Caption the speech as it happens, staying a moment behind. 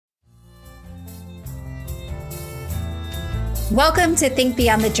Welcome to Think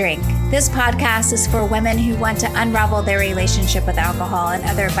Beyond the Drink. This podcast is for women who want to unravel their relationship with alcohol and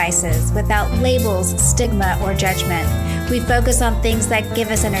other vices without labels, stigma, or judgment. We focus on things that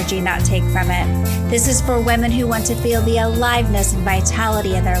give us energy, not take from it. This is for women who want to feel the aliveness and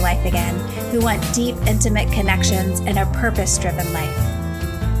vitality in their life again, who want deep, intimate connections and a purpose-driven life.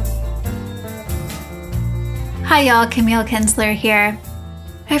 Hi, y'all. Camille Kinsler here.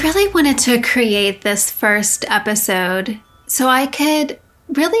 I really wanted to create this first episode so I could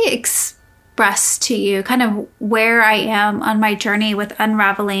really express to you kind of where I am on my journey with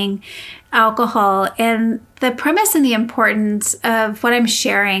unraveling alcohol and the premise and the importance of what I'm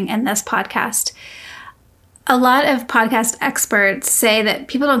sharing in this podcast. A lot of podcast experts say that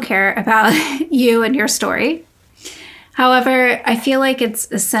people don't care about you and your story. However, I feel like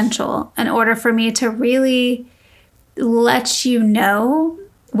it's essential in order for me to really let you know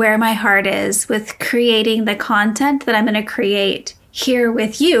where my heart is with creating the content that I'm going to create here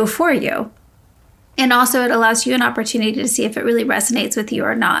with you for you. And also it allows you an opportunity to see if it really resonates with you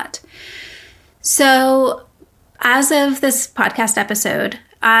or not. So as of this podcast episode,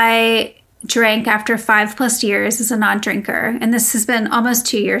 I drank after 5+ years as a non-drinker. And this has been almost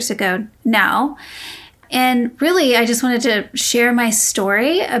 2 years ago now. And really, I just wanted to share my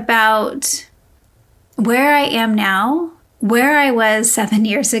story about where I am now, where I was 7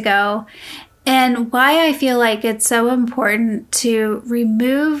 years ago, and why I feel like it's so important to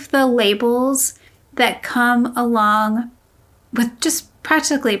remove the labels that come along with just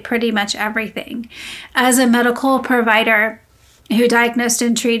practically pretty much everything. As a medical provider who diagnosed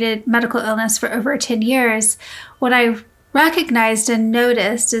and treated medical illness for over 10 years, what I recognized and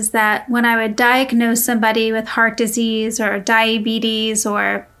noticed is that when I would diagnose somebody with heart disease or diabetes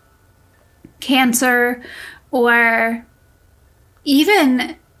or cancer, or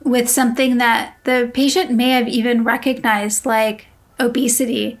even with something that the patient may have even recognized, like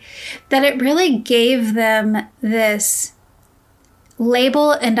obesity, that it really gave them this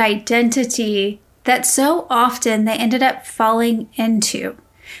label and identity that so often they ended up falling into.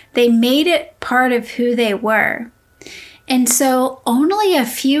 They made it part of who they were. And so only a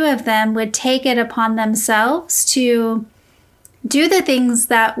few of them would take it upon themselves to do the things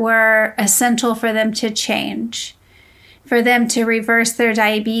that were essential for them to change, for them to reverse their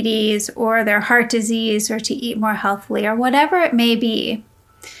diabetes or their heart disease or to eat more healthily or whatever it may be.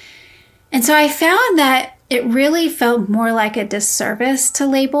 And so I found that it really felt more like a disservice to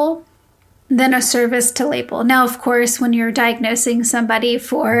label than a service to label. Now, of course, when you're diagnosing somebody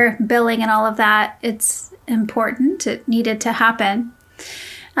for billing and all of that, it's important. It needed to happen.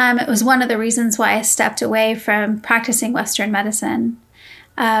 It was one of the reasons why I stepped away from practicing Western medicine.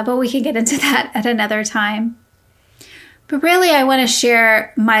 But we can get into that at another time. But really, I want to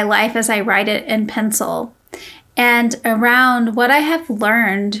share my life as I write it in pencil and around what I have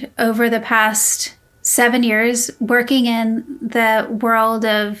learned over the past 7 years working in the world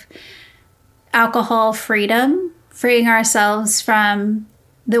of alcohol freedom, freeing ourselves from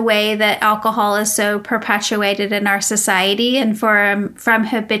the way that alcohol is so perpetuated in our society and from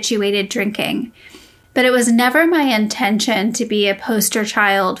habituated drinking. But it was never my intention to be a poster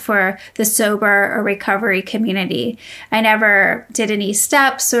child for the sober or recovery community. I never did any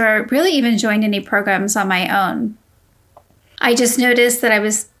steps or really even joined any programs on my own. I just noticed that I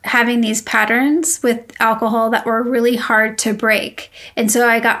was having these patterns with alcohol that were really hard to break. And so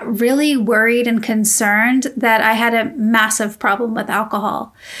I got really worried and concerned that I had a massive problem with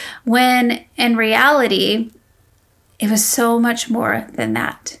alcohol, when in reality, it was so much more than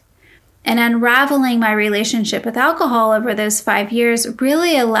that. And unraveling my relationship with alcohol over those 5 years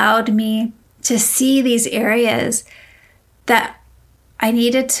really allowed me to see these areas that I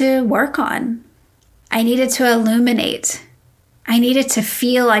needed to work on. I needed to illuminate. I needed to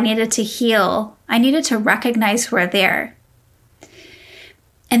feel, I needed to heal, I needed to recognize we're there.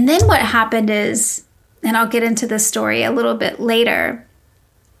 And then what happened is, and I'll get into this story a little bit later,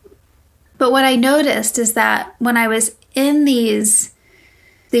 but what I noticed is that when I was in these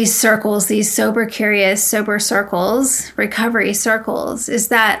circles, these sober curious, sober circles, recovery circles, is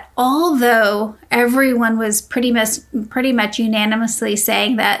that although everyone was pretty much unanimously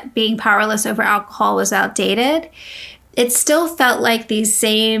saying that being powerless over alcohol was outdated, it still felt like these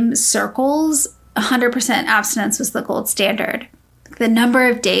same circles, 100% abstinence was the gold standard. The number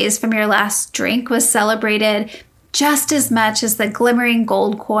of days from your last drink was celebrated just as much as the glimmering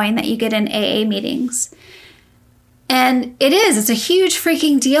gold coin that you get in AA meetings. And it's a huge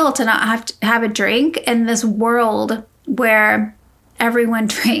freaking deal to not have to have a drink in this world where everyone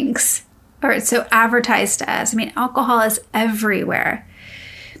drinks, or it's so advertised to us. I mean, alcohol is everywhere.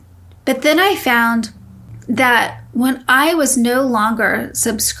 But then I found that when I was no longer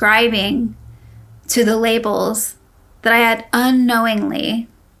subscribing to the labels that I had unknowingly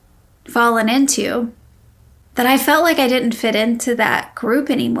fallen into, that I felt like I didn't fit into that group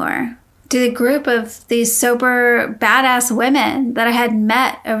anymore, to the group of these sober, badass women that I had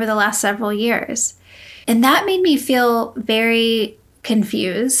met over the last several years. And that made me feel very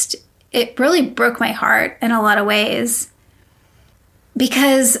confused. It really broke my heart in a lot of ways,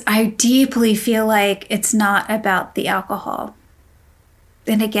 because I deeply feel like it's not about the alcohol.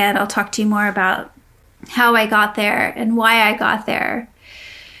 And again, I'll talk to you more about how I got there and why I got there.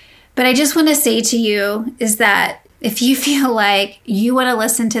 But I just want to say to you is that if you feel like you want to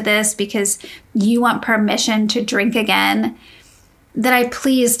listen to this because you want permission to drink again, that I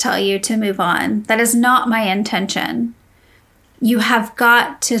please tell you to move on. That is not my intention. You have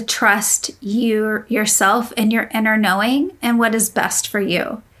got to trust yourself and your inner knowing and what is best for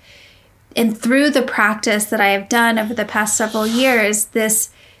you. And through the practice that I have done over the past several years, this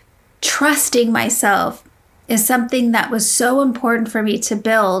trusting myself is something that was so important for me to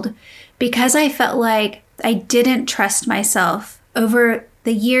build, because I felt like I didn't trust myself over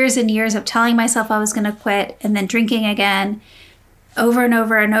the years and years of telling myself I was going to quit and then drinking again over and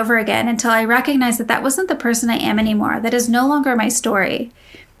over and over again, until I recognized that that wasn't the person I am anymore. That is no longer my story.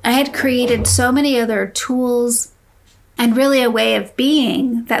 I had created so many other tools and really a way of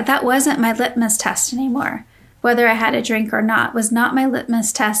being that wasn't my litmus test anymore. Whether I had a drink or not was not my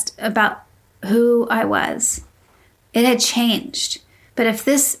litmus test about who I was. It had changed. But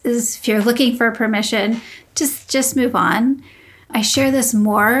if you're looking for permission, just move on. I share this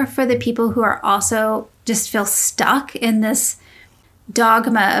more for the people who are also just feel stuck in this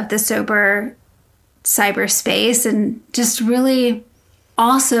dogma of the sober cyberspace and just really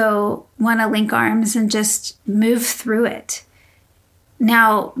also want to link arms and just move through it.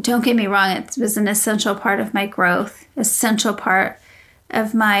 Now, don't get me wrong, it was an essential part of my growth, essential part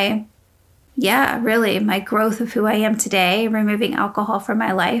of my growth of who I am today, removing alcohol from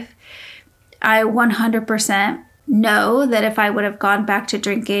my life. I 100% know that if I would have gone back to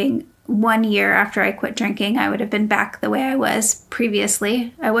drinking 1 year after I quit drinking, I would have been back the way I was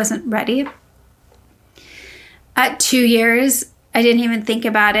previously. I wasn't ready. At 2 years, I didn't even think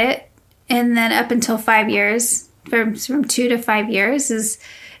about it. And then up until 5 years, from 2 to 5 years,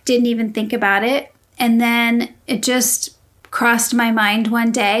 didn't even think about it. And then it just crossed my mind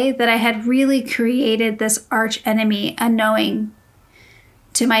one day that I had really created this arch enemy unknowing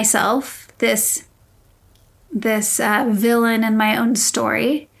to myself, this villain in my own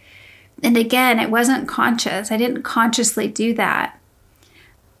story. And again, it wasn't conscious. I didn't consciously do that.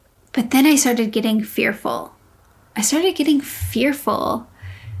 But then I started getting fearful.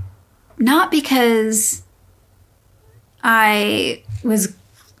 Not because I was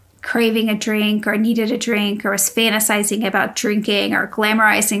craving a drink or needed a drink or was fantasizing about drinking or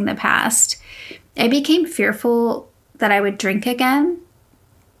glamorizing the past. I became fearful that I would drink again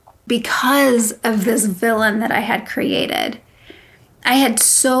because of this villain that I had created. I had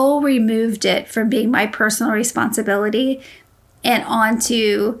so removed it from being my personal responsibility and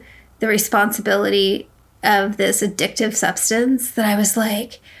onto the responsibility of this addictive substance that I was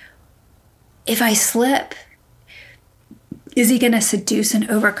like, if I slip, is he going to seduce and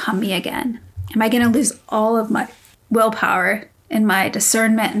overcome me again? Am I going to lose all of my willpower and my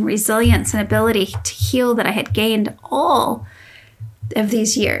discernment and resilience and ability to heal that I had gained all of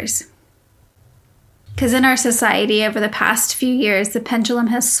these years? Because in our society over the past few years, the pendulum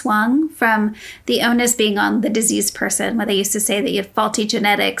has swung from the onus being on the diseased person, where they used to say that you have faulty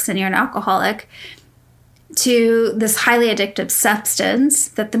genetics and you're an alcoholic, to this highly addictive substance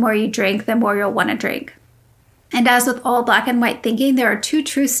that the more you drink, the more you'll want to drink. And as with all black and white thinking, there are two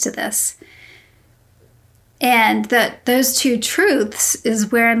truths to this. And that those two truths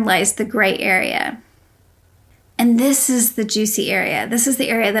is wherein lies the gray area. And this is the juicy area. This is the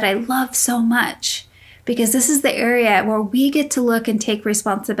area that I love so much, because this is the area where we get to look and take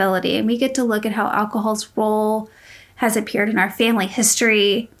responsibility, and we get to look at how alcohol's role has appeared in our family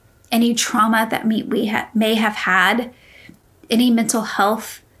history, any trauma that we may have had, any mental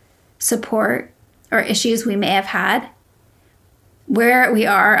health support or issues we may have had, where we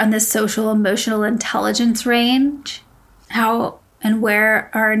are on this social emotional intelligence range, how and where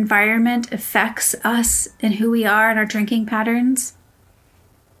our environment affects us and who we are and our drinking patterns,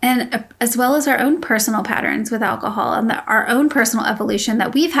 and as well as our own personal patterns with alcohol and our own personal evolution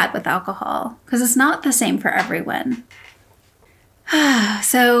that we've had with alcohol, because it's not the same for everyone.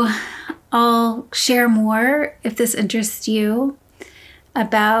 So I'll share more, if this interests you,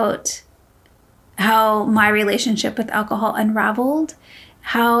 about how my relationship with alcohol unraveled,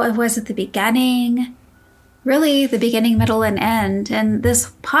 how it was at the beginning, really the beginning, middle, and end. And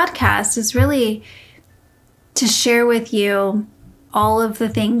this podcast is really to share with you all of the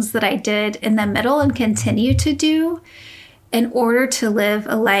things that I did in the middle and continue to do in order to live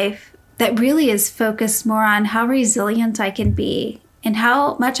a life that really is focused more on how resilient I can be and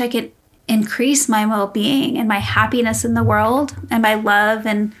how much I can increase my well-being and my happiness in the world and my love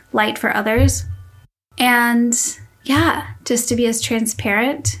and light for others. And yeah, just to be as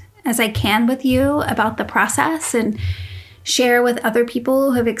transparent as I can with you about the process and share with other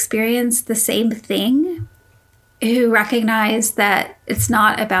people who have experienced the same thing, who recognize that it's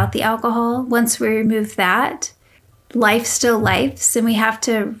not about the alcohol. Once we remove that, life still lives, and we have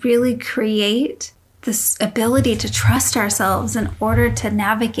to really create this ability to trust ourselves in order to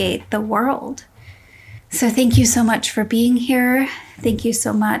navigate the world. So thank you so much for being here. Thank you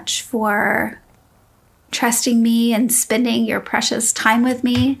so much for trusting me and spending your precious time with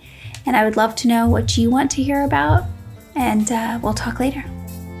me. And I would love to know what you want to hear about. And we'll talk later.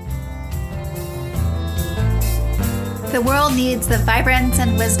 The world needs the vibrance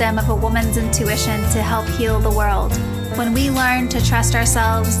and wisdom of a woman's intuition to help heal the world. When we learn to trust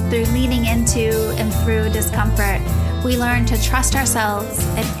ourselves through leaning into and through discomfort, we learn to trust ourselves,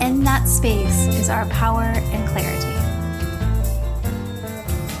 and in that space is our power and clarity.